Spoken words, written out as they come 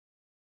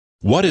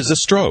What is a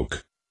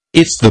stroke?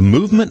 It's the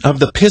movement of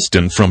the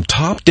piston from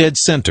top dead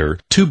center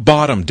to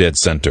bottom dead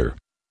center.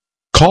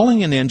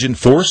 Calling an engine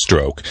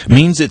four-stroke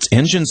means its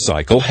engine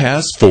cycle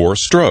has 4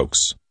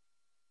 strokes.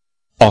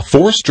 A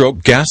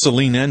four-stroke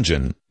gasoline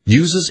engine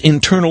uses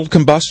internal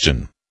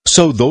combustion,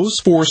 so those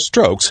 4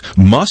 strokes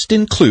must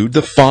include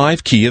the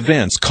 5 key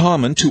events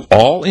common to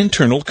all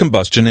internal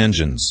combustion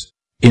engines: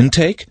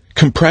 intake,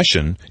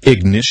 compression,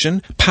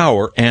 ignition,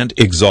 power, and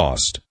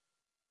exhaust.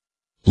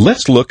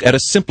 Let's look at a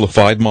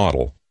simplified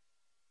model.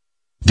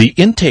 The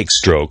intake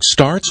stroke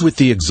starts with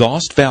the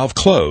exhaust valve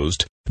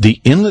closed,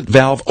 the inlet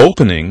valve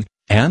opening,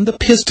 and the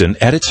piston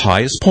at its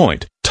highest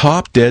point,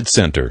 top dead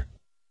center.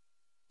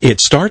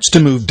 It starts to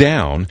move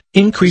down,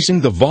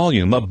 increasing the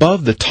volume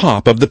above the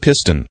top of the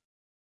piston.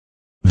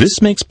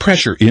 This makes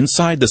pressure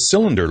inside the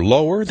cylinder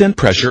lower than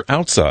pressure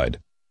outside.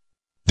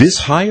 This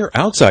higher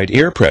outside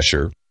air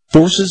pressure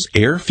forces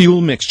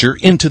air-fuel mixture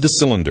into the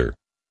cylinder.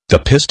 The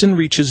piston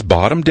reaches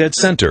bottom dead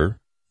center,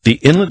 the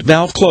inlet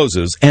valve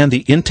closes, and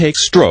the intake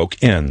stroke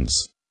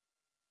ends.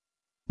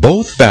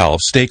 Both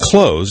valves stay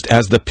closed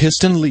as the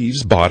piston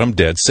leaves bottom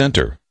dead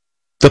center.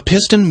 The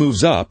piston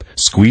moves up,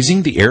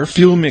 squeezing the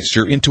air-fuel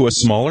mixture into a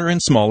smaller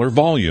and smaller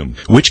volume,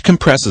 which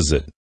compresses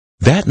it.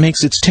 That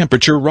makes its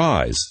temperature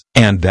rise,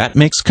 and that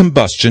makes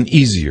combustion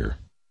easier.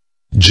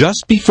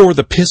 Just before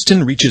the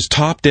piston reaches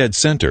top dead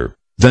center,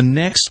 the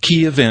next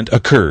key event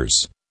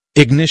occurs: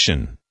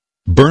 ignition.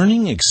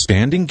 Burning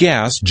expanding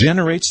gas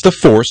generates the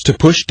force to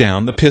push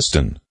down the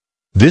piston.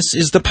 This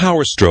is the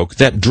power stroke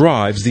that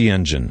drives the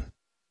engine.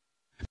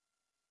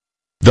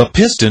 The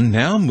piston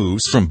now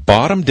moves from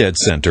bottom dead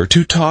center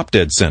to top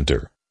dead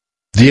center.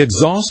 The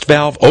exhaust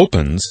valve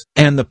opens,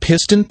 and the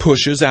piston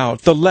pushes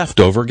out the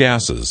leftover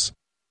gases.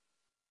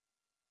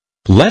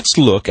 Let's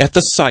look at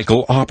the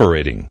cycle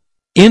operating.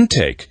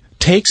 Intake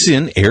takes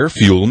in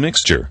air-fuel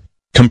mixture.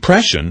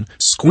 Compression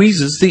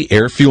squeezes the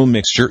air-fuel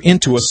mixture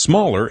into a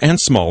smaller and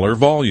smaller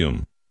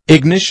volume.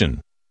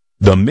 Ignition.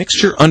 The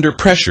mixture under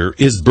pressure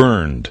is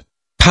burned.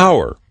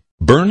 Power.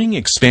 Burning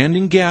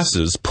expanding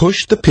gases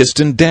push the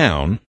piston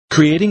down,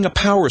 creating a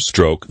power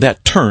stroke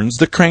that turns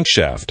the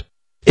crankshaft.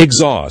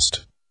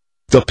 Exhaust.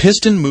 The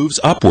piston moves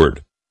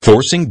upward,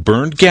 forcing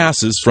burned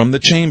gases from the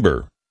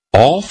chamber.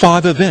 All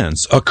 5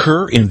 events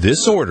occur in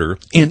this order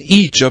in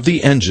each of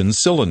the engine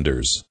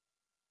cylinders.